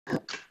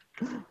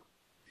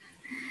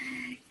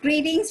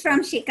Greetings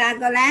from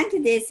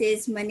Chicagoland. This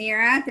is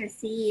Munira, the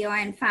CEO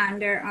and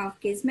founder of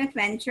Kismet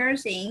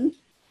Ventures, Inc.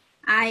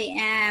 I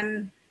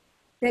am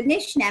the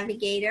niche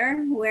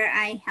navigator where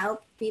I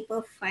help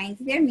people find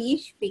their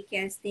niche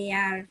because they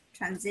are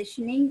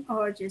transitioning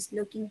or just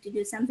looking to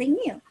do something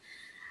new.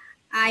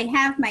 I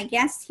have my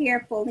guest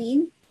here,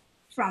 Pauline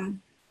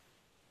from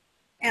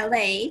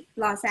LA,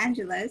 Los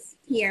Angeles,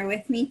 here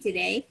with me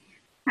today.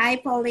 Hi,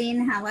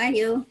 Pauline. How are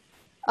you?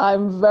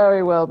 I'm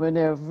very well,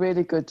 Munira.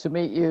 Really good to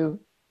meet you.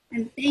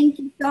 And thank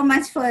you so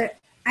much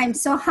I'm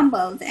so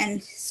humbled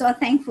and so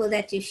thankful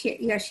that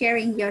you're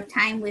sharing your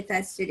time with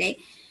us today.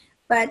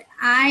 But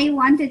I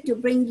wanted to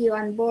bring you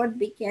on board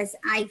because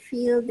I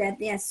feel that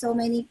there are so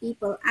many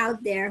people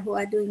out there who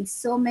are doing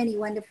so many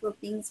wonderful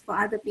things for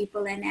other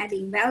people and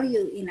adding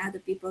value in other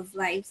people's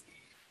lives.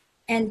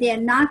 And they're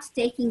not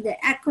taking the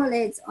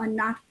accolades or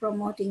not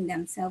promoting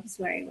themselves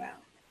very well.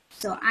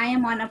 So I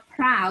am on a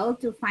prowl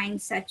to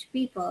find such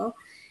people.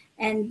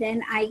 And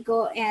then I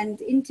go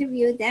and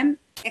interview them,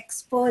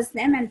 expose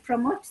them, and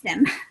promote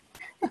them.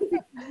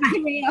 My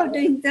way of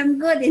doing some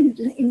good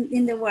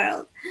in the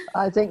world.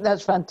 I think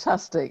that's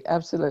fantastic.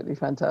 Absolutely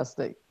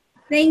fantastic.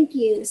 Thank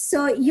you.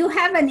 So you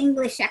have an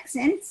English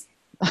accent?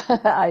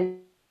 I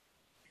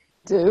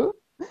do.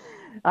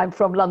 I'm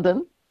from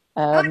London.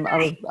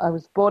 Nice. I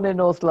was born in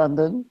North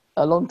London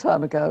a long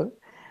time ago.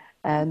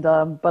 And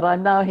but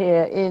I'm now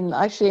here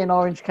actually in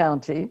Orange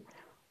County.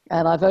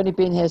 And I've only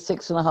been here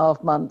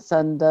 6.5 months,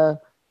 and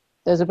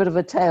there's a bit of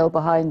a tale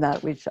behind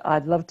that, which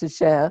I'd love to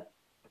share.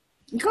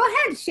 Go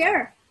ahead,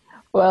 share.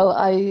 Well,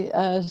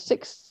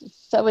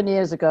 7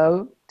 years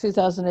ago,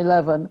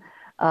 2011,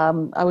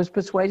 I was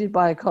persuaded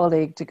by a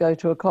colleague to go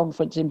to a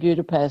conference in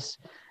Budapest.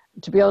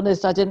 To be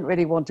honest, I didn't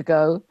really want to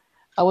go.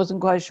 I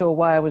wasn't quite sure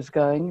why I was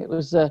going. It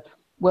was the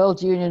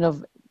World Union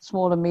of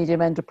Small and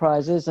Medium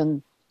Enterprises,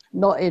 and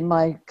not in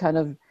my kind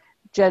of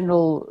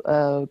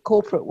general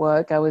corporate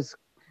work. I was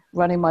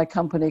running my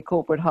company,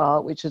 Corporate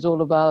Heart, which is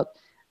all about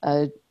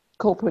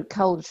corporate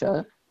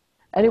culture.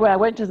 Anyway, I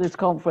went to this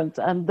conference,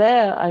 and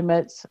there I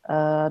met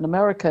an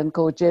American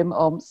called Jim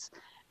Omps,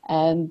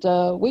 and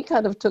we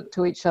kind of took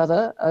to each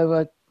other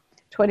over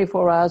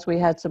 24 hours. We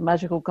had some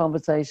magical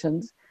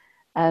conversations,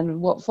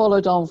 and what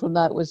followed on from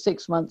that was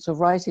 6 months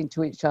of writing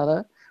to each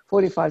other,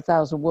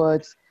 45,000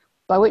 words,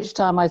 by which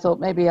time I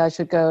thought maybe I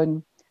should go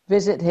and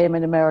visit him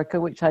in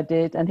America, which I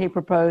did, and he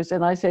proposed,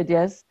 and I said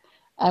yes.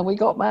 And we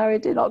got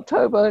married in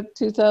October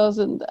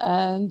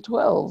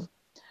 2012.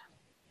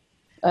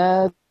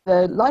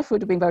 The life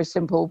would have been very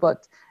simple,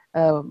 but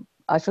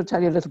I shall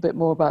tell you a little bit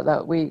more about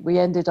that. We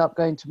ended up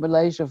going to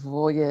Malaysia for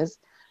 4 years,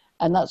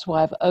 and that's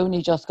why I've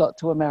only just got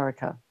to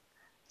America.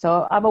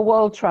 So I'm a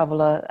world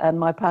traveler, and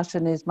my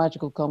passion is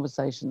magical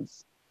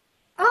conversations.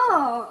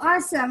 Oh,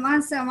 awesome,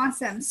 awesome,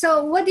 awesome.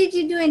 So what did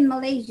you do in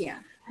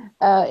Malaysia?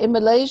 In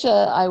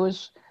Malaysia, I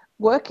was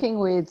working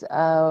with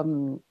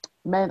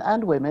men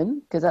and women,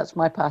 because that's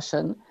my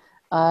passion.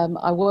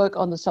 I work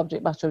on the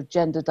subject matter of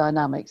gender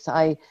dynamics.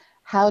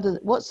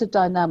 What's the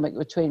dynamic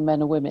between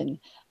men and women?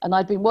 And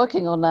I've been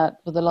working on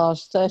that for the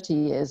last 30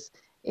 years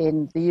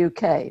in the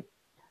UK.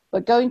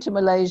 But going to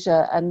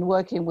Malaysia and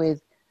working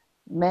with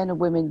men and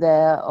women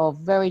there of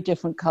very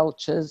different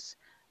cultures,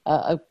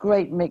 a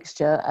great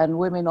mixture, and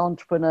women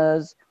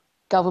entrepreneurs,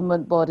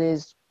 government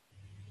bodies,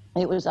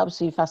 it was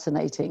absolutely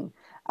fascinating.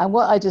 And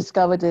what I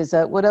discovered is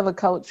that whatever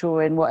culture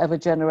or in whatever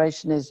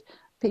generation is,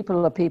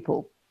 people are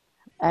people.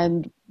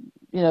 And,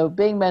 you know,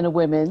 being men and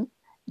women,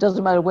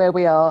 doesn't matter where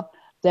we are,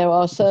 there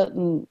are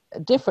certain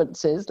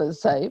differences,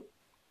 let's say,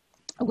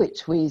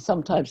 which we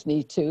sometimes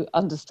need to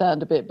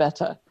understand a bit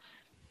better.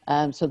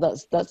 And so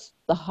that's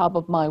the hub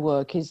of my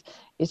work, is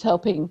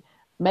helping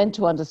men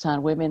to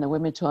understand women and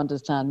women to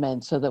understand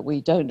men, so that we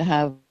don't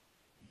have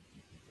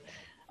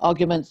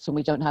arguments and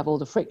we don't have all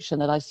the friction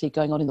that I see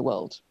going on in the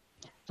world.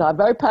 So I'm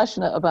very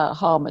passionate about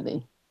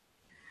harmony.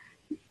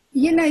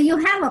 You know, you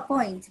have a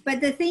point,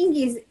 but the thing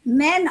is,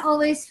 men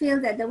always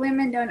feel that the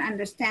women don't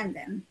understand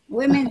them.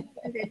 Women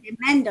feel that the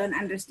men don't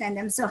understand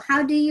them. So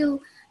how do you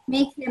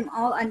make them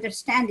all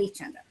understand each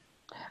other?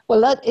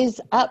 Well, that is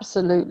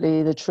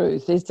absolutely the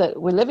truth, is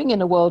that we're living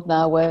in a world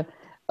now where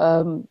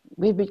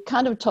we've been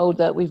kind of told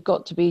that we've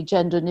got to be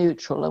gender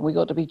neutral and we've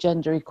got to be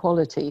gender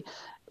equality,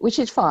 which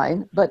is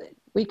fine, but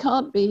we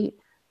can't be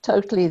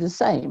totally the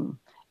same.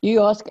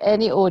 You ask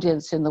any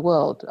audience in the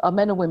world, are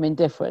men and women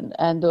different?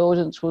 And the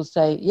audience will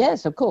say,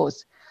 yes, of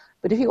course.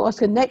 But if you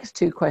ask the next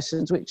two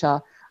questions, which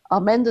are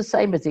men the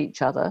same as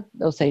each other?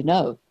 They'll say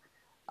no.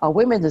 Are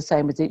women the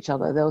same as each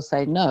other? They'll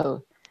say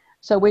no.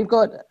 So we've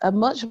got a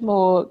much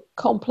more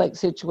complex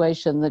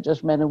situation than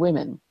just men and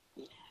women.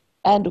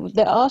 And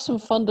there are some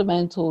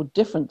fundamental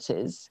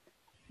differences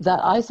that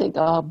I think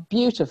are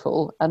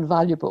beautiful and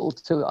valuable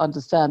to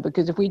understand,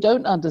 because if we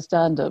don't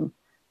understand them,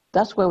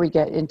 that's where we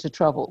get into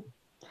trouble.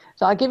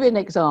 So I'll give you an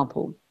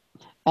example,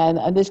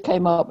 and this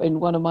came up in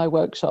one of my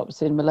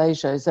workshops in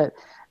Malaysia, is that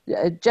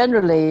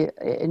generally,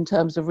 in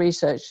terms of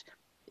research,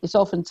 it's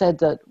often said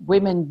that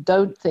women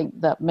don't think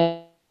that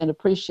men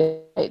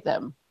appreciate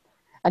them.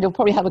 and you'll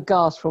probably have a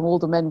gasp from all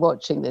the men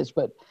watching this,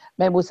 but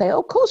men will say, oh,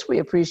 of course we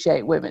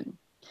appreciate women.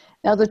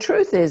 Now, the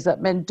truth is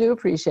that men do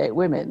appreciate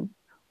women,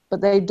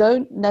 but they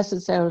don't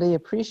necessarily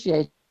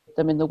appreciate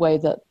them in the way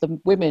that the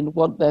women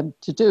want them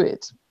to do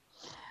it.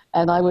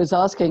 And I was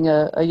asking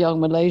a young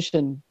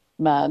Malaysian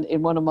man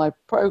in one of my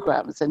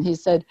programs, and he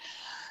said,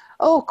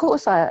 oh, of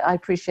course I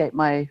appreciate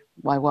my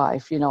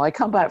wife. You know, I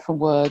come back from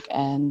work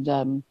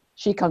and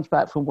she comes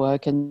back from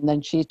work and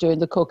then she's doing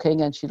the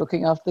cooking and she's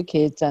looking after the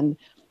kids and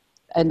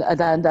you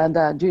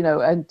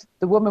know, and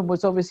the woman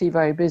was obviously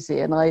very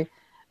busy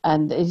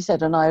and he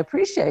said, and I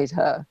appreciate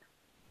her.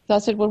 So I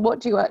said, well, what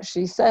do you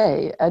actually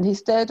say? And he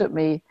stared at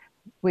me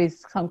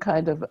with some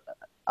kind of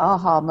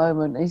aha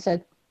moment. And he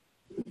said,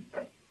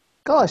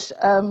 gosh,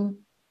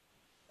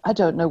 I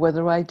don't know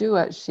whether I do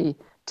actually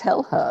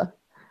tell her,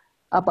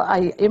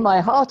 but in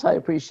my heart, I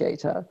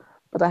appreciate her,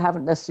 but I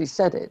haven't necessarily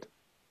said it.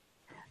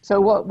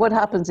 So what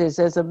happens is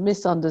there's a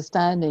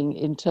misunderstanding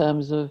in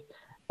terms of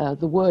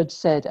the word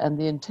said and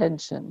the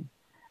intention.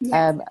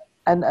 Yes.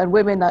 And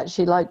women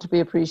actually like to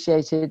be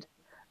appreciated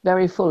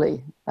very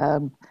fully.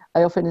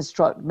 I often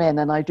instruct men,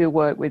 and I do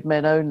work with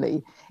men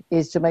only,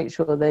 is to make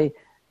sure they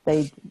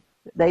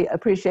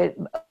appreciate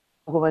a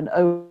woman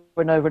over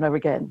and over and over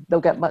again. They'll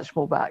get much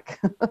more back.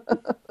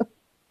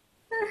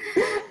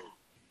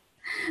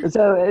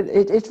 So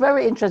it's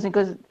very interesting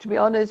because, to be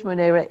honest,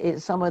 Munira,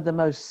 it's some of the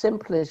most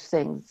simplest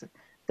things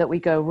that we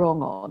go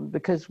wrong on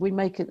because we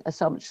make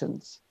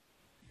assumptions.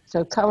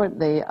 So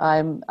currently,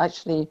 I'm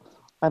actually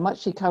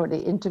currently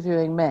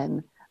interviewing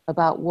men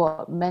about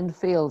what men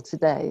feel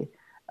today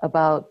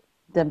about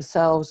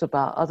themselves,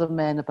 about other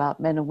men, about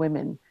men and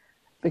women,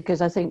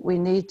 because I think we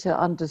need to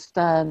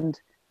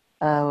understand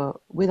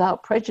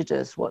without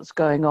prejudice what's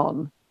going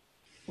on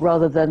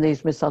rather than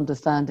these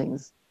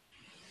misunderstandings.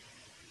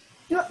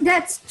 No,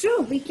 that's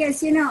true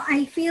because, you know,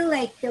 I feel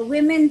like the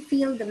women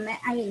feel the men.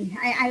 I mean,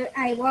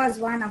 I was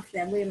one of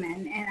the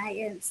women and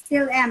I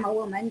still am a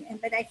woman,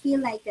 but I feel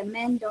like the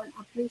men don't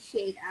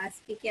appreciate us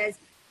because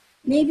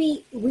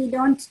maybe we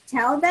don't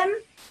tell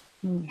them.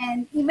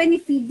 And even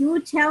if we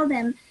do tell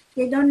them,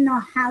 they don't know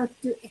how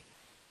to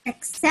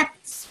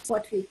accept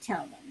what we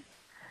tell them.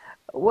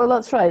 Well,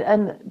 that's right.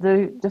 And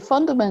the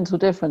fundamental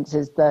difference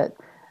is that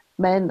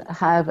men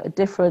have a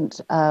different,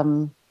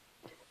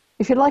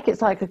 if you like,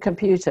 it's like a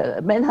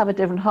computer. Men have a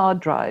different hard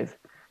drive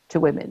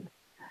to women.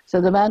 So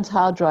the man's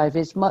hard drive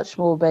is much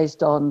more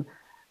based on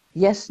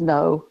yes,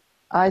 no,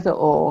 either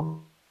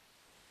or,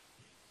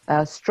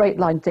 straight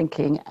line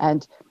thinking.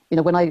 And, you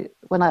know, when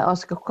I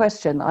ask a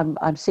question,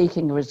 I'm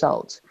seeking a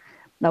result.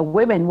 Now,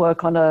 women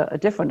work on a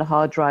different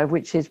hard drive,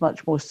 which is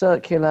much more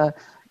circular.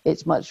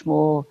 It's much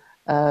more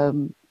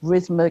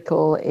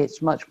rhythmical.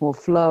 It's much more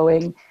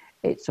flowing.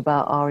 It's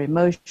about our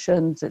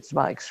emotions. It's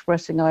about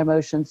expressing our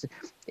emotions.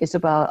 It's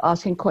about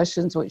asking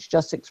questions which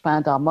just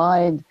expand our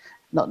mind,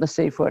 not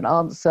necessarily for an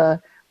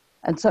answer.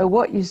 And so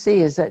what you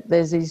see is that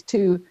there's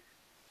the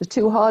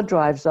two hard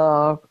drives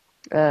are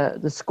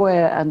the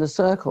square and the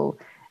circle.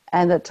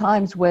 And at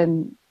times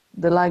when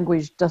the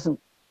language doesn't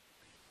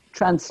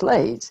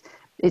translate,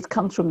 it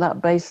comes from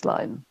that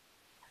baseline.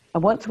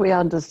 And once we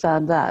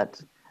understand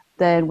that,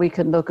 then we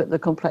can look at the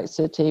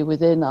complexity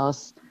within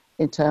us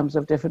in terms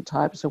of different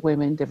types of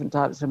women, different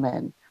types of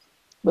men.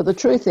 But the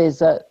truth is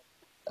that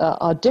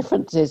our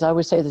differences, I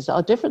would say this,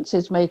 our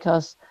differences make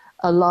us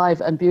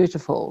alive and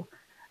beautiful.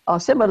 Our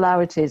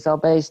similarities are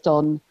based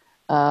on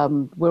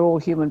we're all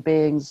human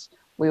beings,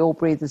 we all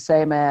breathe the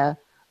same air,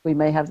 we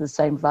may have the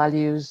same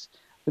values,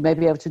 we may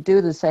be able to do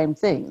the same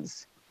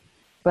things.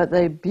 But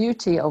the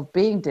beauty of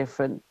being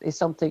different is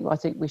something I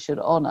think we should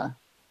honor.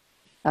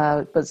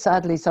 But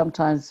sadly,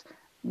 sometimes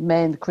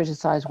men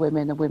criticize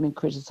women and women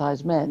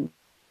criticize men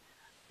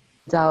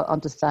without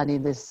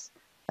understanding this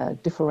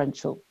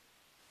differential.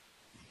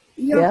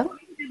 Your point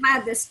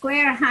about the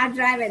square hard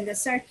drive and the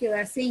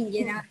circular thing,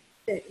 you know,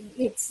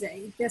 it's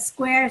the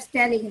squares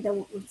telling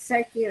the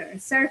circular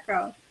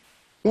circle.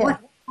 Yeah.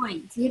 What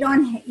point? You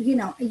don't, you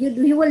know,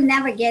 you will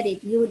never get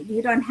it.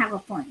 You don't have a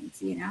point,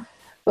 you know.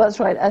 Well, that's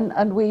right,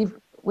 and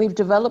we've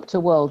developed a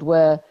world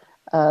where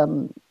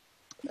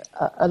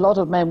a lot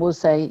of men will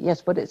say,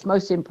 yes, but it's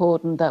most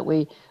important that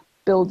we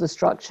build the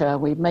structure,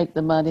 we make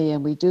the money,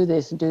 and we do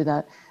this and do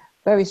that.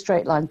 Very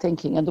straight line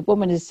thinking. And the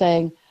woman is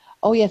saying,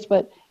 oh, yes,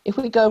 but if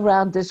we go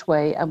around this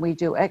way and we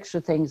do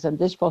extra things and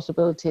this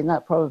possibility and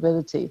that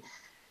probability.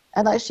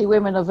 And actually,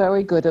 women are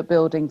very good at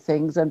building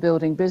things and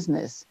building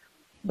business.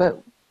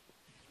 But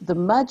the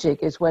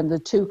magic is when the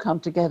two come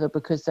together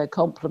because they're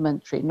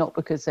complementary, not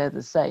because they're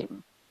the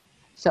same.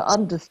 So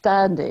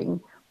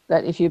understanding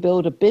that if you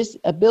build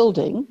a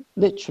building,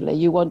 literally,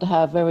 you want to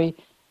have very,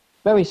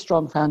 very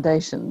strong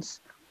foundations,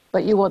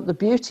 but you want the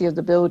beauty of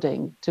the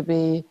building to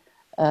be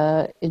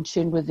in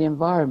tune with the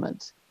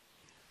environment.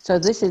 So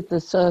this is the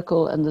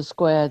circle and the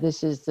square,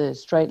 this is the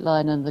straight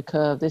line and the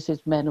curve, this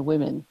is men and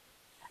women.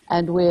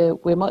 And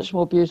we're much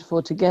more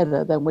beautiful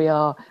together than we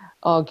are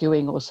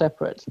arguing or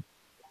separate.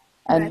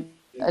 And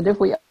if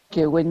we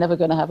argue, we're never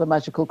going to have a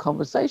magical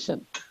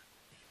conversation.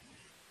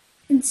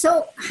 And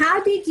so,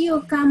 how did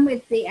you come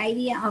with the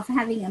idea of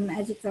having a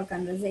magical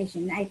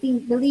conversation?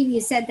 Believe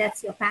you said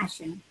that's your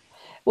passion.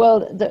 Well,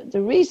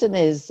 the reason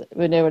is,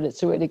 Munira, and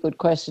it's a really good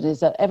question, is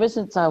that ever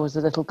since I was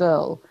a little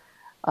girl,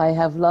 I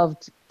have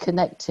loved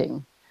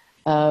connecting.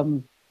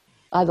 Um,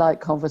 I like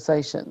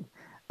conversation.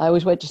 I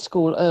always went to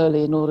school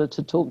early in order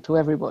to talk to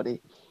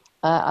everybody.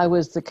 I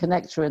was the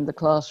connector in the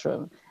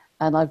classroom,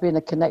 and I've been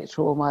a connector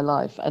all my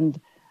life. And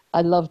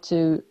I love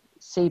to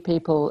see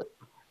people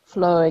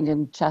flowing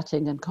and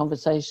chatting and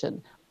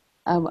conversation.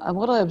 And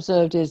what I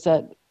observed is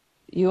that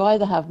you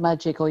either have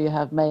magic or you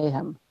have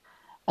mayhem.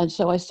 And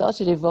so I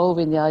started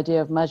evolving the idea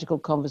of magical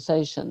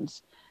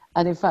conversations.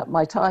 And in fact,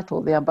 my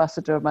title, the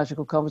Ambassador of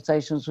Magical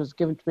Conversations, was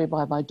given to me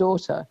by my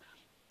daughter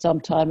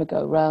some time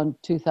ago, around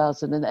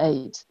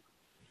 2008.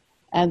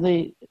 And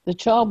the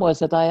charm was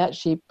that I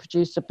actually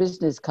produced a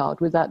business card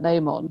with that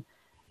name on.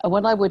 And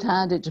when I would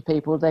hand it to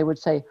people, they would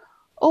say,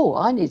 "Oh,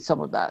 I need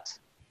some of that."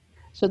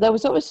 So there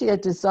was obviously a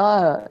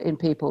desire in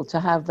people to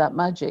have that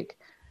magic.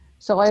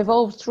 So I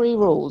evolved 3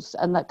 rules,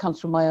 and that comes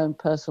from my own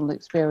personal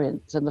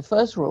experience. And the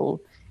first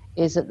rule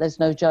is that there's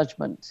no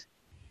judgment.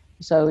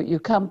 So you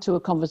come to a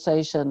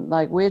conversation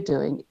like we're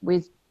doing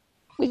with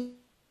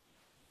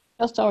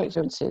just our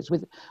experiences,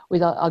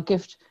 with our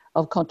gift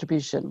of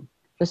contribution.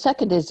 The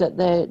second is that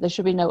there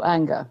should be no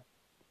anger.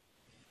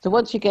 So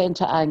once you get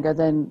into anger,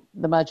 then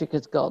the magic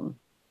is gone.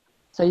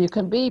 So you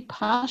can be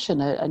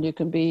passionate and you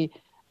can be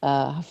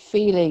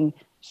feeling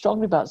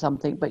strongly about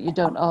something, but you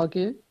don't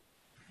argue.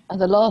 And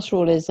the last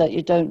rule is that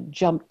you don't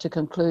jump to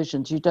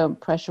conclusions. You don't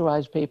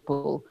pressurize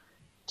people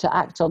to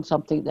act on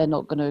something they're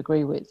not going to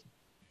agree with.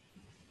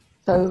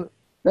 So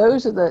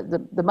those are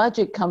the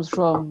magic comes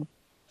from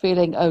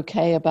feeling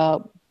okay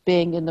about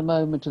being in the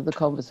moment of the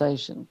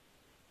conversation.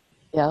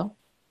 Yeah.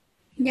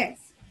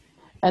 Yes.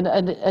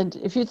 And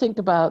if you think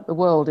about the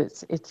world,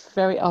 it's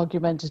very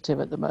argumentative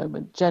at the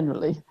moment.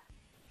 Generally,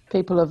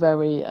 people are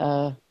very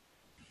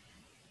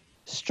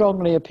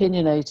strongly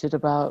opinionated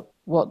about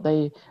what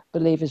they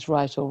believe is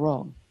right or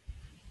wrong.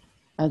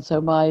 And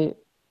so my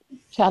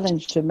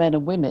challenge to men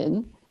and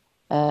women,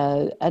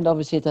 and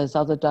obviously there's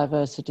other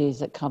diversities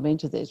that come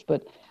into this,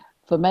 but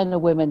for men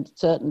and women,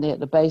 certainly at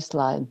the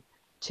baseline,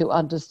 to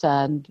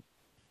understand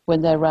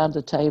when they're around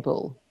a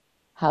table,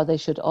 how they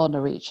should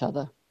honor each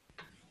other.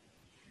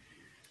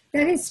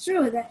 That is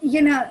true. That,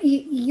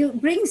 you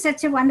bring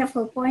such a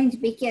wonderful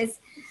point because,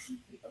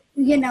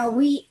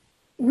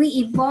 we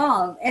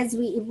evolve as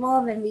we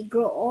evolve and we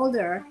grow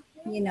older.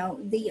 And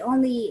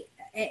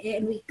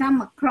we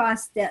come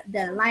across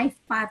the life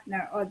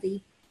partner or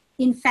the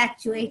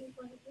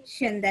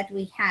infatuation that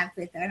we have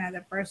with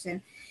another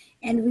person,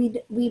 and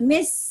we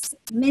miss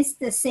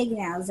the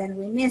signals, and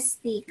we miss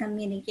the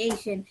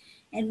communication,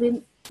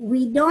 and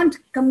we don't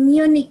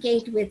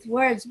communicate with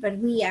words, but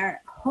we are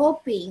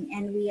hoping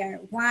and we are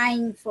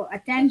vying for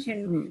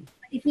attention.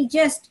 If we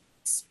just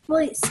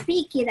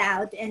speak it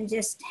out and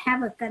just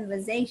have a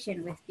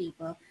conversation with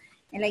people,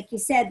 and like you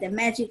said, the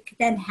magic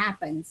then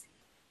happens.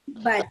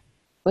 But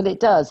well, it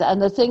does.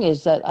 And the thing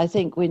is that I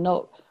think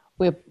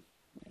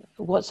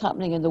what's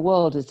happening in the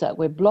world is that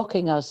we're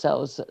blocking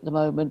ourselves at the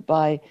moment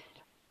by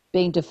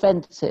being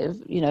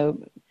defensive.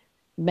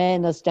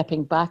 Men are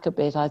stepping back a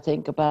bit, I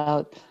think,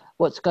 about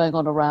what's going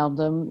on around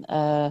them.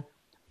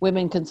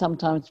 Women can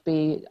sometimes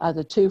be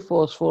either too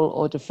forceful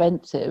or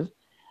defensive.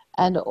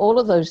 And all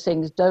of those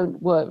things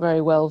don't work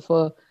very well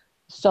for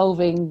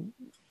solving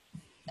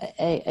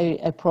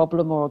a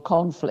problem or a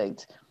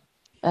conflict,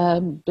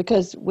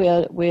 because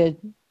we're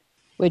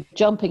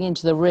jumping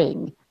into the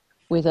ring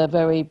with a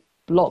very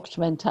blocked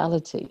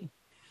mentality.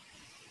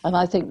 And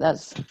I think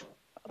that's,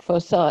 for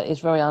start, is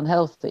very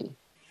unhealthy.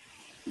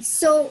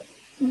 So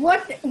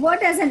what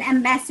does an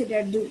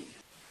ambassador do?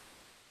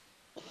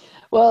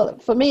 Well,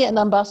 for me, an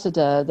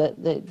ambassador,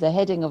 the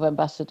heading of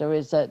ambassador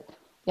is that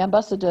the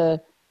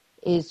ambassador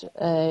is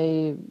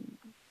a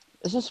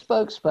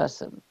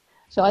spokesperson.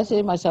 So I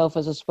see myself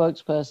as a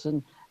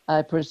spokesperson.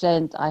 I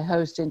present, I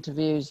host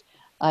interviews,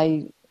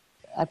 I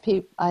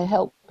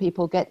help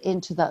people get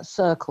into that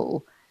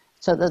circle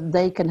so that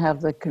they can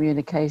have the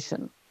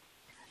communication.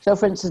 So,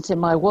 for instance, in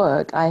my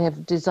work, I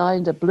have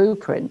designed a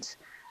blueprint,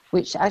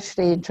 which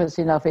actually,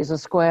 interesting enough, is a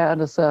square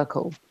and a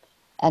circle,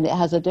 and it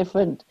has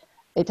different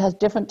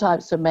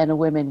types of men and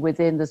women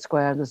within the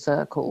square and the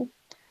circle.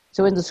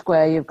 So in the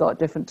square, you've got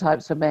different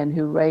types of men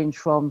who range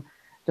from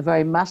the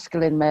very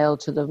masculine male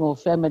to the more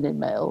feminine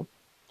male.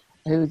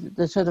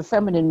 The sort of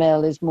feminine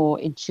male is more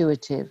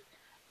intuitive.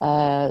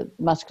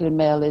 Masculine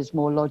male is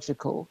more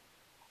logical.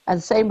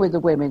 And same with the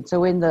women.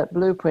 So in the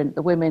blueprint,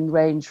 the women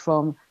range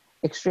from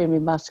extremely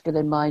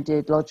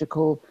masculine-minded,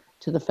 logical,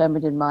 to the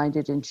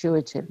feminine-minded,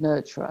 intuitive,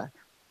 nurturer.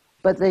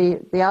 But the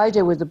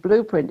idea with the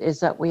blueprint is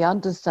that we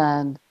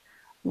understand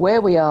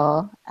where we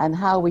are and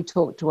how we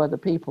talk to other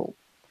people.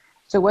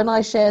 So when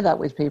I share that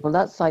with people,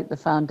 that's like the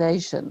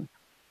foundation.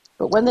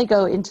 But when they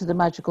go into the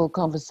magical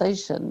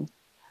conversation,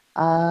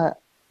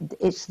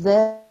 it's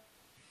their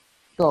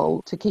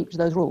goal to keep to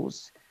those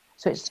rules.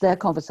 So it's their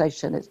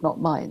conversation, it's not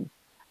mine.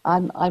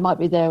 I might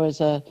be there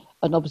as a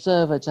an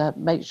observer to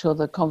make sure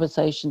the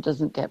conversation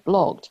doesn't get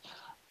blocked.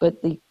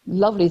 But the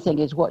lovely thing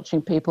is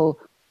watching people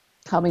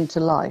coming to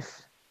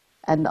life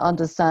and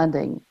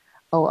understanding,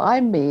 oh,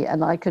 I'm me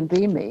and I can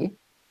be me,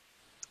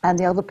 and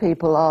the other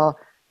people are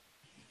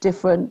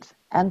different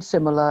and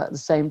similar at the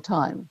same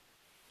time.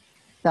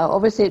 Now,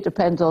 obviously, it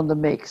depends on the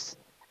mix,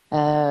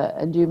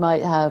 and you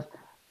might have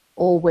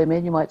all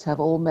women, you might have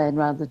all men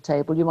around the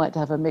table, you might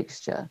have a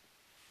mixture.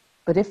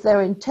 But if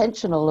they're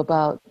intentional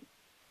about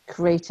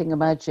creating a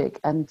magic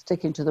and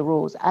sticking to the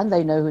rules, and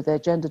they know who their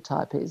gender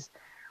type is,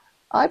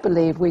 I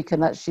believe we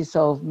can actually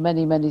solve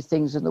many, many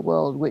things in the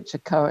world which are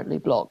currently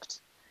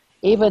blocked,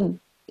 even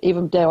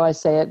dare I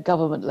say, at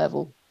government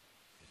level.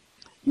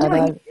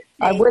 And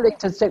I'm willing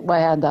to stick my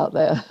hand out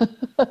there.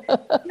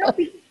 No,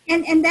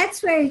 and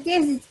that's where it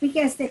is. It's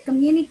because the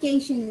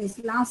communication is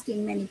lost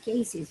in many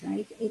cases,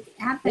 right? It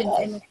happens. Yes.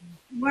 I mean,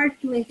 I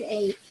worked with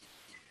a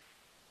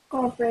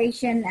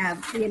corporation,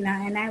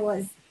 and I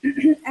was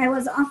I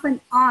was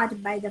often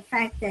awed by the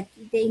fact that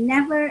they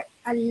never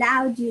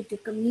allowed you to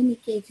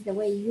communicate the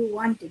way you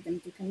wanted them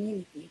to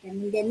communicate. I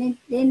mean, they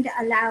didn't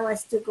allow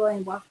us to go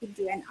and walk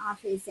into an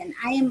office, and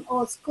I am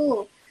old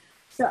school.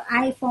 So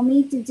for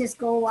me to just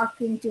go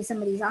walk into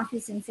somebody's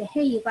office and say,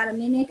 hey, you got a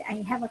minute?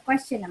 I have a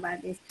question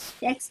about this.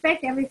 They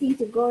expect everything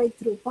to go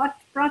through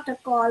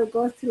protocol,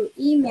 go through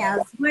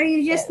emails, where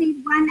you just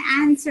need one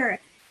answer.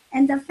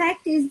 And the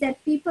fact is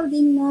that people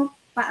didn't know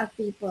about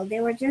people. They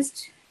were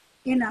just,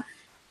 they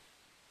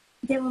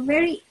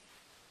were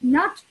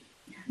not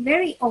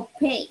very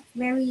opaque,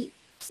 very,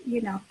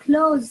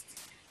 closed.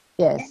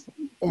 Yes.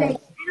 Like,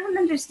 I don't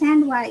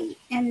understand why.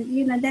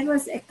 And, that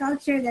was a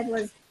culture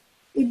that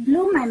it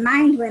blew my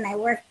mind when I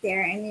worked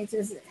there. And it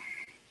was,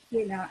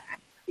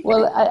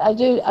 Well, I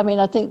do. I mean,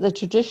 I think the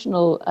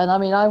traditional, and I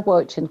mean, I've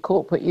worked in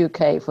corporate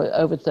UK for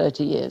over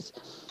 30 years,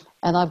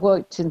 and I've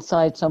worked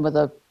inside some of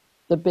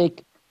the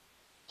big,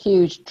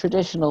 huge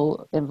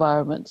traditional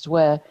environments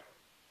where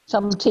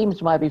some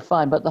teams might be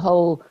fine, but the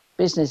whole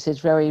business is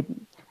very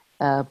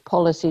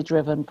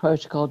policy-driven,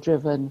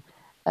 protocol-driven,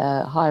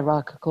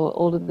 hierarchical,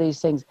 all of these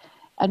things.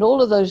 And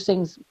all of those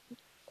things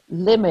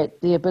limit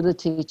the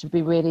ability to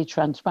be really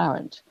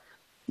transparent.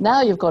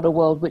 Now you've got a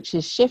world which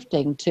is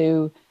shifting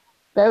to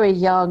very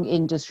young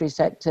industry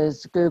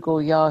sectors,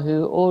 Google,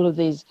 Yahoo, all of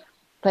these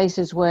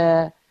places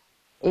where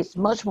it's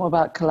much more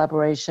about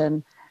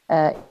collaboration,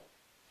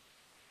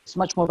 it's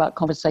much more about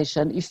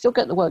conversation. You still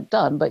get the work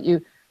done, but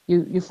you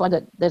find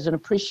that there's an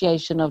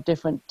appreciation of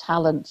different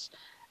talents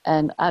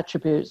and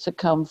attributes that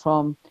come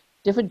from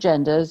different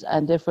genders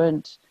and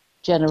different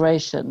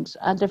generations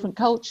and different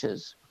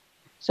cultures.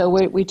 So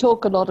we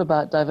talk a lot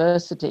about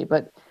diversity,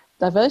 but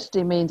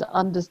diversity means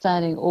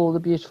understanding all the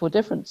beautiful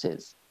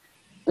differences,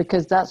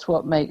 because that's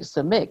what makes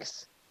the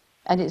mix.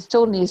 And it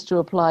still needs to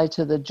apply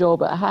to the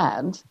job at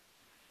hand.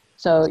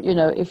 So,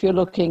 if you're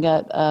looking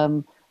at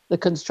the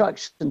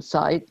construction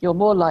site, you're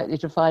more likely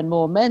to find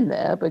more men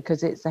there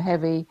because it's a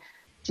heavy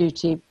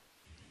duty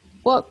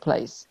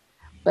workplace.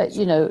 But,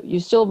 you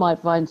still might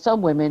find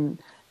some women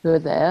who are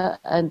there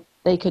and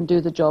they can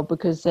do the job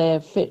because they're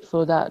fit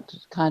for that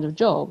kind of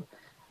job.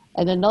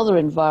 In another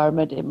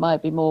environment, it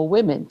might be more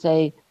women,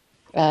 say,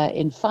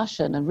 in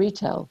fashion and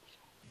retail.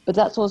 But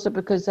that's also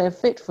because they're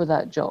fit for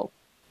that job.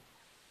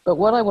 But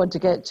what I want to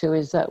get to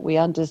is that we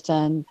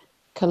understand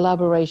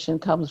collaboration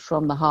comes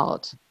from the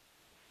heart.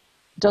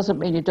 Doesn't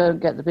mean you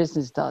don't get the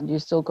business done. You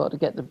still got to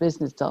get the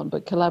business done.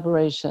 But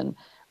collaboration,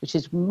 which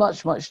is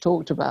much, much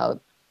talked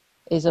about,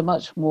 is a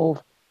much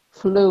more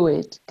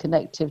fluid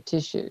connective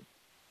tissue.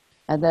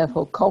 And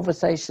therefore,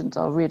 conversations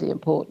are really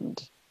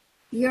important.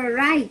 You're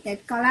right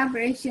that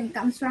collaboration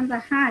comes from the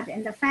heart.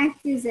 And the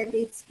fact is that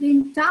it's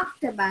been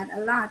talked about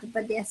a lot,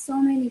 but there are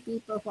so many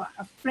people who are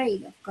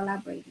afraid of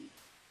collaborating.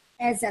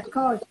 As a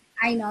coach,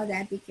 I know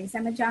that because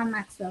I'm a John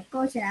Maxwell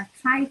coach and I've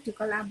tried to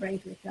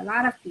collaborate with a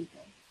lot of people.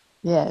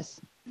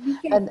 Yes.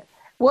 And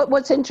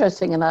what's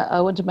interesting, and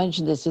I want to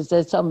mention this, is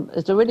there's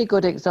a really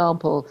good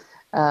example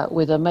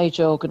with a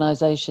major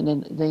organization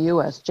in the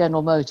US,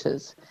 General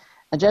Motors.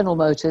 And General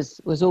Motors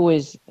was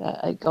always,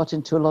 got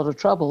into a lot of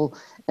trouble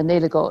and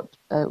nearly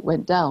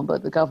went down,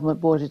 but the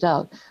government bought it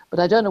out. But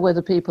I don't know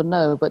whether people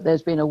know, but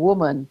there's been a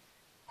woman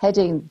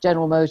heading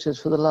General Motors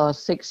for the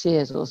last 6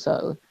 years or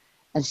so.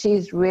 And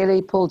she's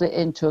really pulled it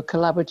into a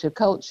collaborative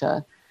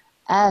culture,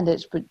 and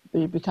it's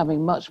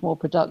becoming much more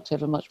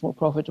productive and much more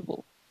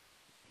profitable.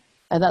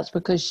 And that's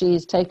because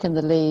she's taken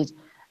the lead.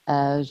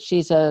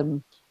 She's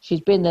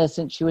been there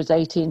since she was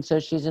 18, so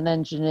she's an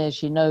engineer.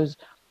 She knows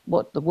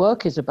what the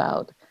work is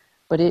about.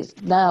 But it's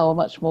now a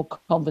much more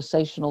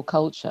conversational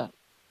culture.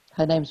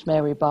 Her name's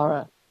Mary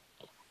Burrough.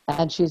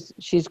 And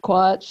she's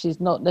quiet. She's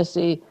not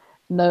necessarily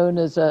known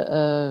as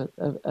a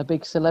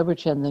big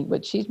celebrity or anything,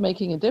 but she's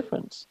making a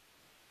difference.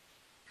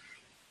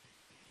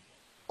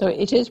 So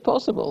it is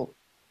possible.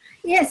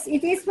 Yes,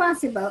 it is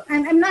possible.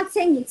 And I'm not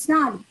saying it's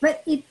not,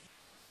 but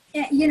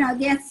there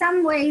are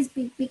some ways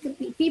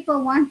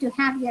people want to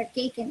have their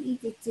cake and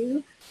eat it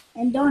too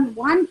and don't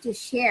want to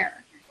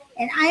share.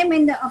 And I'm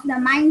of the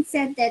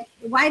mindset that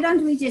why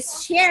don't we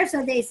just share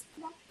so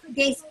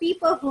there's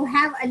people who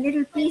have a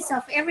little piece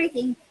of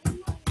everything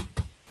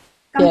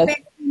Yes. compared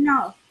to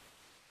no.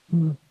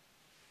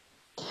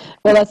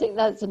 Well, I think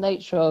that's the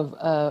nature of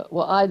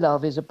what I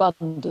love is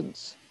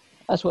abundance.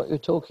 That's what you're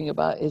talking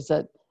about, is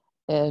that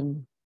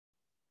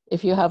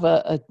if you have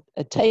a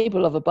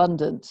table of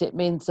abundance, it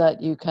means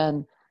that you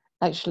can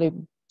actually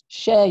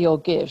share your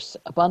gifts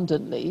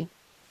abundantly,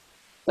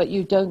 but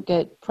you don't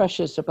get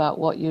precious about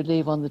what you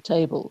leave on the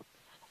table.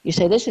 You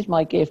say, this is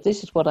my gift,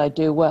 this is what I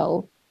do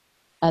well,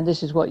 and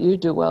this is what you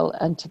do well,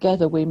 and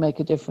together we make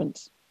a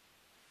difference.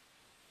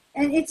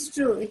 And it's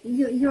true.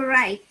 You're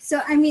right.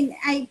 So, I mean,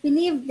 I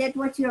believe that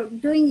what you're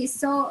doing is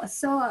so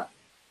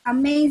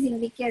amazing,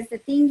 because the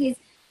thing is,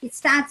 it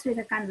starts with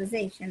a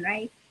conversation,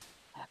 right?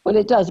 Well,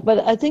 it does. But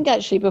I think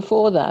actually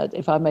before that,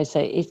 if I may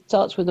say, it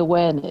starts with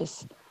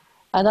awareness.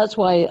 And that's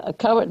why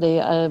currently,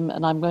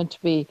 and I'm going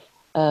to be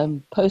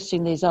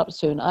posting these up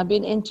soon, I've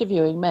been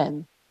interviewing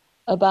men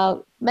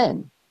about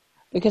men,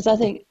 because I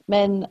think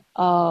men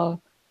are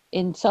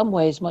in some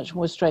ways much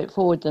more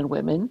straightforward than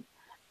women,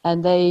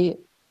 and they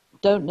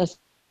don't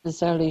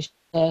necessarily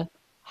share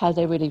how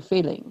they're really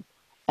feeling.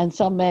 And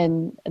some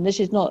men, and this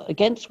is not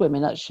against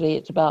women actually,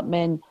 it's about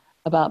men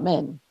about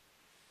men.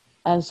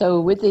 And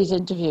so with these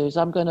interviews,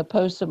 I'm going to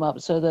post them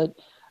up so that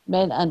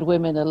men and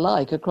women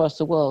alike across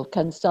the world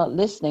can start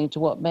listening to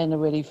what men are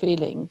really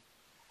feeling,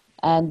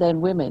 and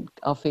then women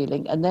are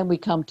feeling. And then we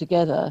come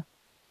together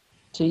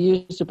to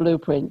use the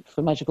blueprint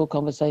for magical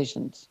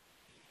conversations.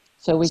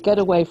 So we get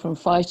away from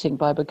fighting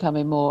by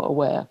becoming more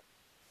aware.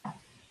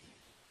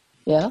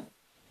 Yeah?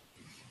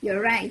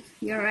 You're right.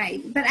 You're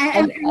right. But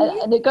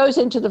and it goes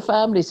into the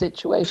family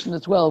situation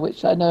as well,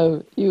 which I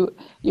know you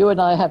and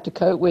I have to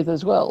cope with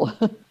as well.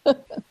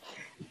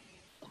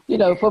 You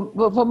know,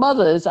 for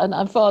mothers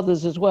and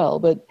fathers as well,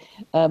 but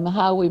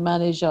how we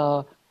manage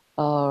our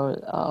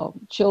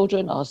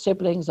children, our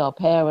siblings, our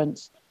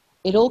parents,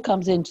 it all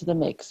comes into the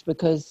mix,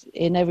 because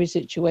in every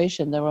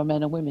situation there are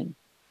men and women.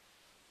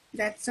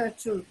 That's so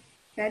true.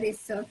 That is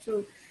so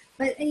true.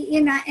 But,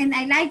 you know, and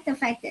I like the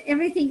fact that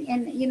everything,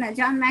 and, you know,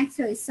 John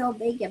Maxwell is so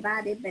big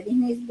about it, but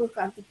in his book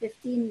of the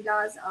 15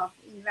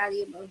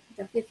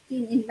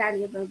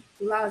 invaluable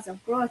laws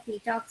of growth, he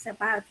talks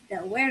about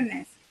the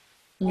awareness.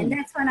 And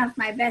that's one of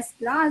my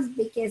best laws,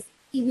 because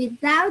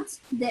without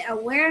the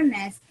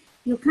awareness,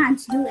 you can't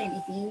do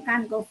anything. You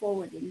can't go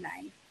forward in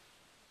life.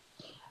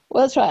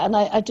 Well, that's right. And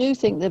I do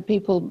think that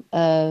people,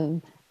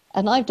 and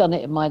I've done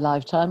it in my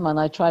lifetime, and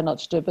I try not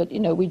to do it, but, you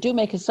know, we do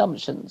make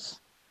assumptions.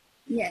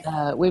 Yes.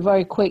 We're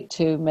very quick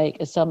to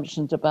make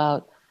assumptions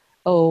about,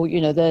 oh,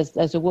 you know,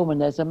 there's a woman,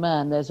 there's a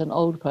man, there's an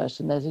old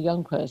person, there's a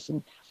young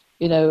person,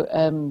 you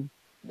know,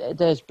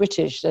 there's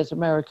British, there's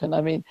American. I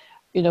mean,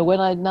 you know,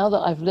 now that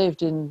I've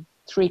lived in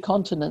 3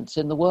 continents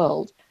in the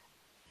world,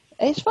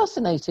 it's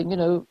fascinating. You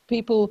know,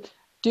 people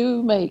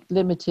do make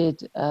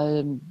limited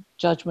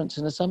judgments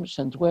and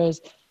assumptions,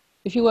 whereas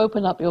if you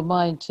open up your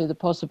mind to the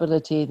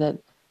possibility that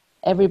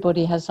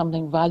everybody has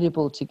something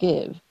valuable to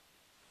give,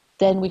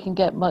 then we can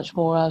get much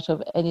more out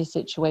of any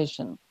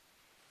situation.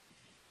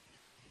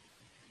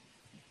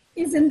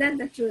 Isn't that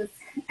the truth?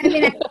 I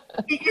mean,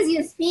 as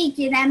you speak,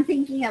 you know, I'm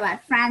thinking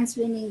about France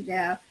winning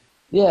the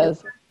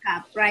World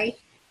Cup, right?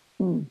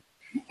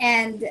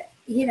 And,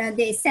 you know,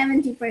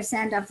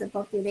 70% of the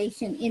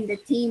population in the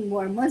team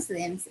were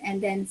Muslims,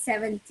 and then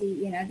 70,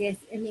 you know,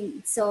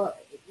 so,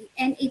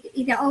 and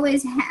it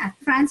always,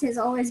 France has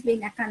always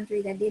been a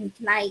country that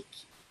didn't like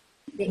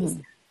the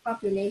Islamic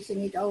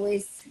population. It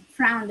always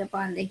frowned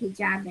upon the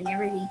hijab and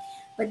everything.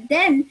 But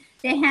then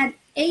they had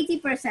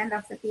 80%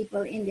 of the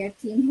people in their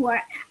team who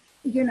are,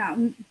 you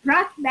know,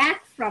 brought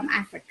back from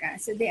Africa.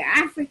 So they're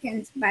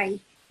Africans by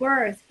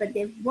birth, but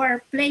they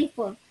played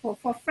for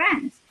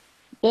France.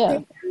 Yeah.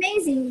 It's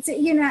amazing. So,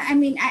 you know, I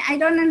mean, I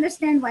don't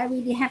understand why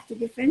we have to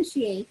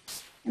differentiate.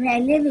 I mean, I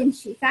live in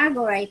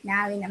Chicago right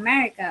now in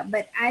America,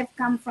 but I've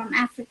come from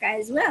Africa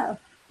as well.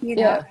 You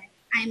know,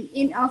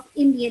 I'm of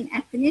Indian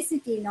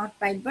ethnicity, not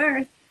by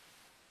birth,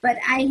 but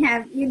I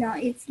have, you know,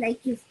 it's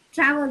like you've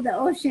traveled the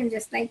ocean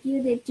just like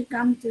you did to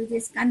come to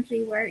this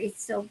country where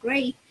it's so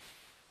great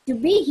to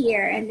be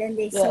here. And then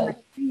there's so much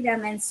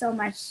freedom and so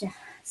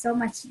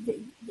much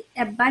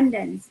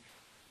abundance.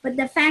 But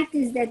the fact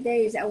is that there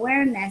is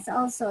awareness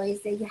also,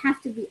 is that you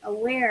have to be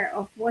aware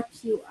of what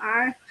you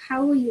are,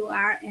 how you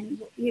are,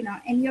 and, you know,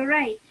 and you're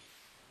right,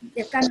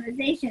 the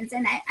conversations.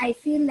 And I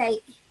feel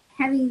like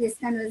having this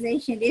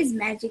conversation is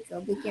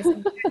magical, because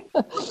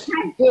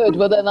Good.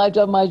 Well, then I've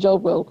done my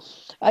job well.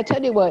 I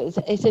tell you what,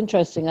 it's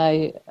interesting.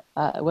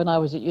 When I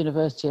was at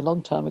university a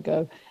long time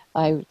ago,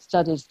 I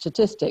studied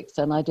statistics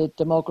and I did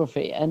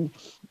demography. And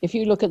if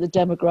you look at the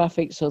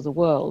demographics of the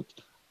world,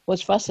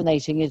 what's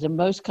fascinating is in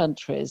most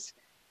countries,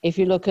 if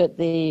you look at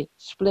the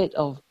split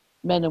of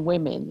men and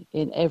women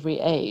in every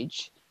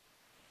age,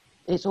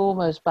 it's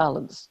almost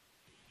balanced.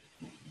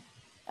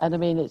 And I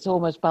mean, it's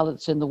almost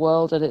balanced in the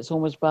world, and it's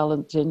almost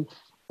balanced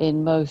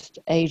in most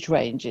age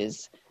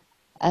ranges.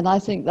 And I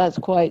think that's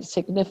quite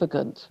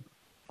significant,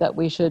 that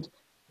we should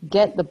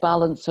get the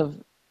balance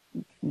of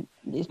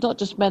it's not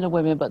just men and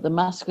women, but the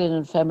masculine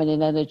and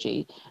feminine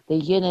energy, the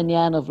yin and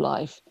yang of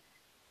life.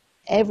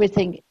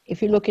 Everything,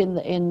 if you look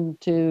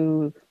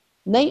into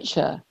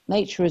nature,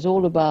 nature is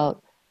all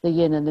about the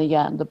yin and the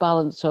yang, the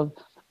balance of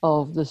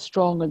the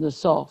strong and the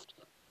soft.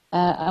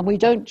 And we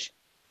don't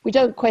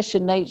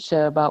question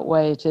nature about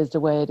why it is the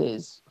way it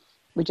is.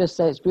 We just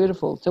say it's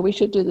beautiful. So we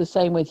should do the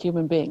same with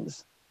human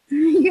beings.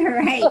 You're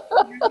right.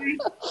 You're right,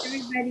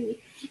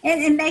 everybody.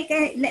 And like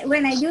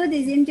when I do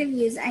these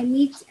interviews,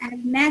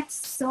 I've met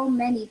so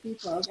many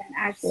people that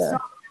are so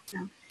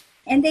awesome.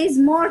 And there's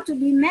more to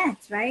be met,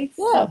 right?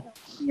 Yeah. So I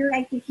feel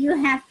like if you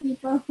have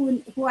people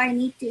who I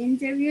need to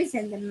interview,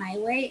 send them my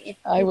way.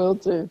 I will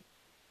too.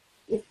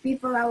 If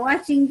people are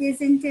watching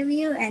this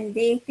interview and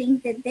they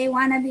think that they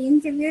want to be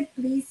interviewed,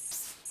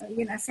 please,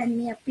 send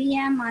me a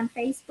PM on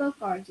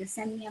Facebook or just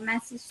send me a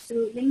message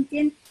through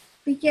LinkedIn,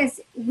 because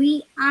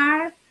we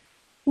are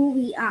who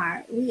we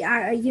are. We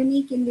are a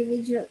unique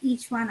individual,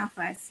 each one of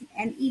us,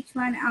 and each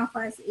one of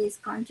us is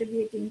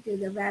contributing to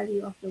the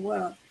value of the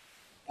world.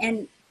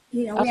 And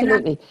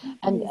absolutely.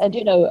 And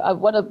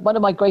one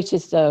of my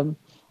greatest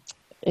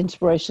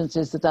inspirations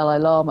is the Dalai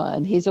Lama,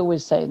 and he's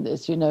always saying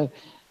this.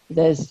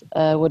 There's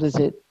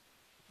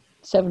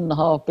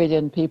 7.5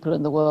 billion people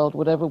in the world,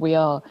 whatever we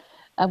are,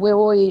 and we're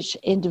all each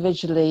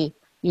individually,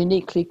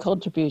 uniquely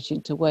contributing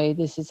to the way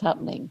this is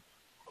happening.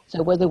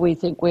 So whether we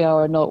think we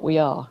are or not, we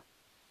are.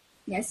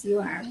 Yes, you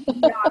are.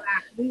 We all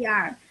are. We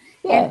are.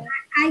 Yeah. And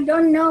I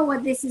don't know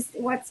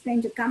what's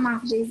going to come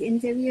of these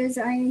interviews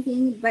or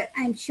anything, but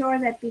I'm sure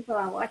that people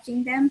are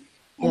watching them.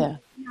 And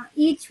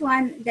each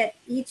person that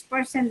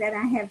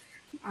I have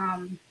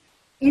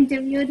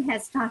interviewed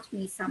has taught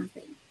me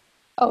something.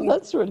 Oh,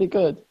 that's really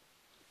good.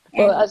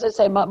 Well, as I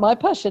say, my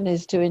passion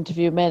is to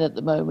interview men at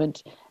the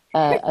moment,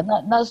 and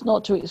that's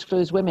not to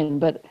exclude women,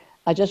 but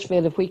I just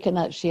feel if we can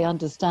actually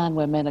understand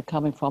where men are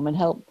coming from and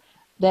help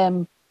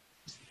them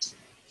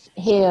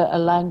hear a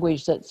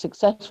language that's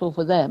successful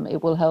for them,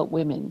 it will help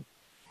women.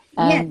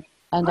 And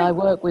I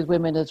work with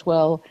women as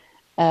well,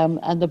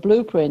 and the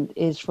blueprint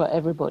is for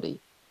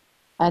everybody.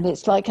 And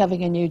it's like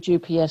having a new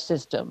GPS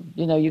system.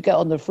 You get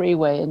on the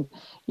freeway and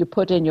you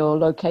put in your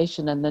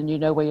location and then you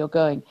know where you're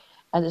going.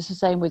 And it's the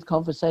same with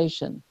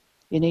conversation.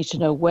 You need to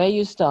know where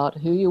you start,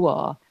 who you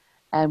are,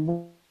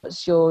 and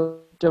what's your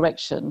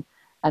direction,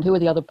 and who are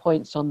the other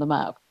points on the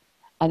map.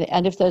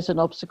 And if there's an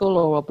obstacle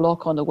or a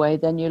block on the way,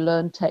 then you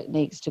learn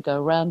techniques to go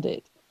around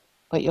it.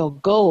 But your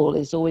goal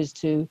is always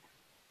to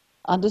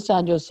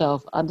understand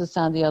yourself,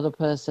 understand the other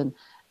person,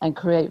 and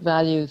create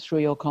value through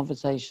your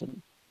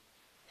conversation.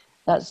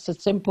 That's the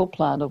simple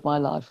plan of my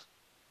life.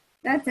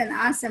 That's an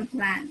awesome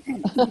plan.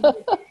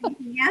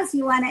 Anything else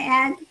you want to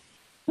add?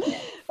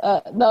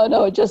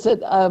 No, just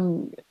that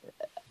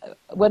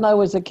when I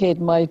was a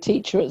kid, my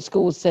teacher at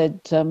school said,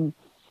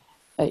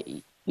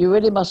 you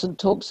really mustn't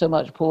talk so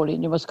much,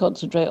 Pauline. You must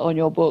concentrate on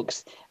your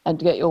books and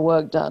get your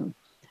work done.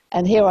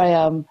 And here I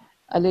am.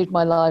 I lived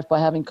my life by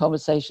having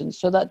conversations.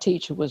 So that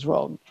teacher was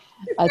wrong.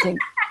 I think,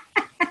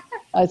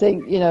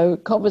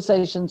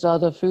 conversations are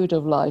the food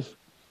of life.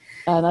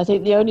 And I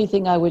think the only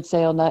thing I would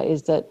say on that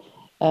is that,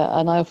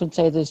 and I often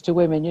say this to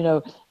women,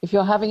 if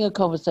you're having a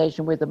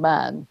conversation with a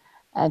man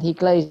and he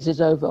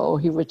glazes over or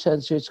he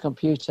returns to his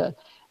computer,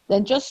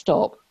 then just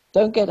stop.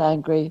 Don't get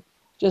angry.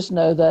 Just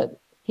know that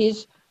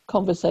his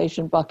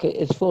conversation bucket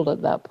is full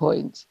at that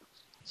point.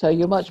 So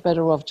you're much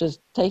better off just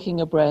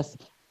taking a breath,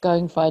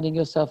 going, finding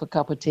yourself a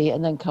cup of tea,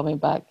 and then coming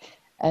back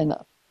and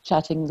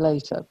chatting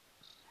later.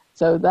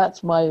 So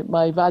that's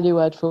my value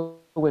add for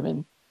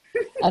women.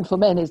 And for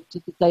men is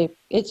to say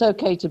it's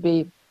okay to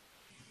be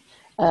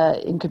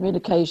in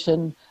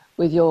communication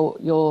with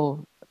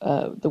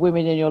the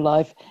women in your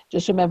life.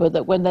 Just remember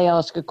that when they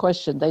ask a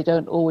question, they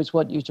don't always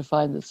want you to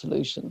find the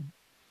solution.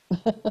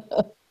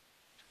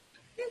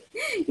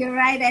 You're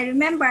right. I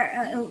remember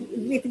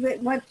with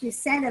what you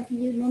said a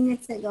few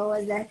minutes ago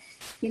was that,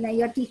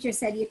 your teacher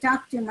said you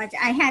talk too much.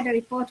 I had a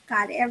report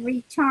card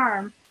every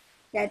term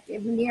that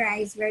Munira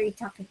is very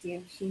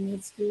talkative. She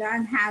needs to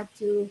learn how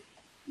to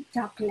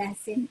talk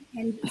less and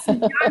learn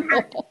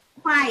how to be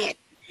quiet.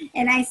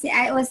 And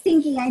I was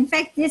thinking, in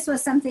fact, this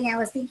was something I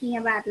was thinking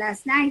about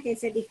last night. I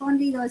said, if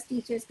only those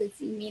teachers could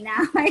see me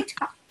now, I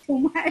talk too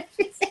much.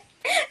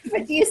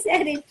 But you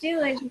said it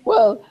too.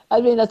 Well,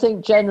 I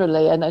think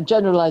generally, and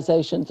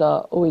generalizations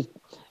are always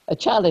a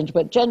challenge,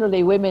 but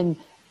generally women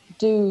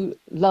do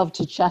love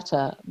to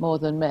chatter more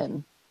than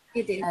men.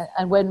 It is.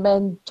 And when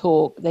men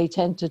talk, they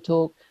tend to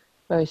talk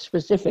very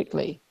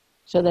specifically.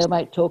 So they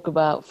might talk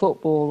about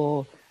football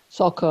or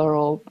soccer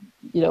or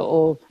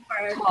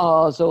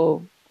cars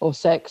or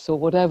sex or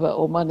whatever,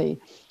 or money.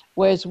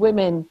 Whereas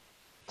women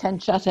can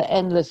chatter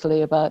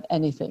endlessly about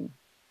anything.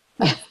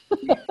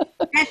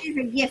 That is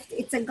a gift.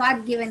 It's a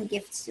God-given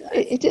gift to us.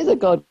 It is a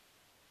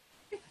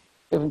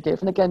God-given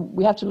gift. And again,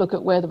 we have to look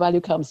at where the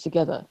value comes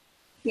together.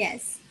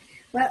 Yes.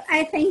 Well,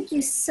 I thank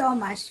you so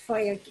much for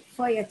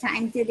your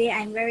time today.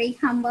 I'm very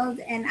humbled,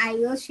 and I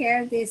will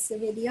share this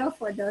video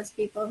for those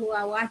people who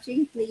are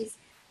watching. Please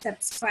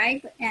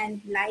subscribe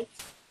and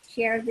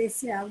share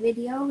this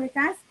video with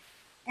us.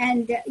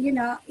 And,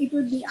 it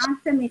would be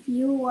awesome if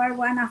you were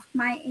one of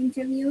my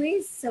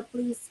interviewees. So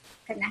please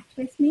connect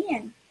with me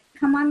and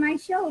come on my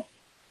show.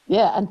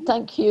 Yeah, and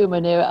thank you,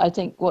 Munira. I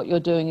think what you're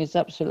doing is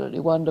absolutely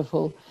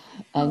wonderful,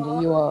 and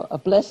Oh, you are a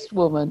blessed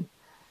woman,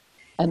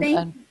 and thank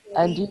and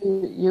and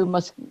you. you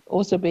must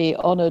also be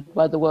honored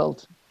by the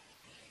world.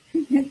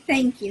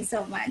 Thank you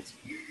so much.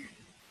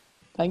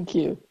 Thank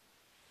you.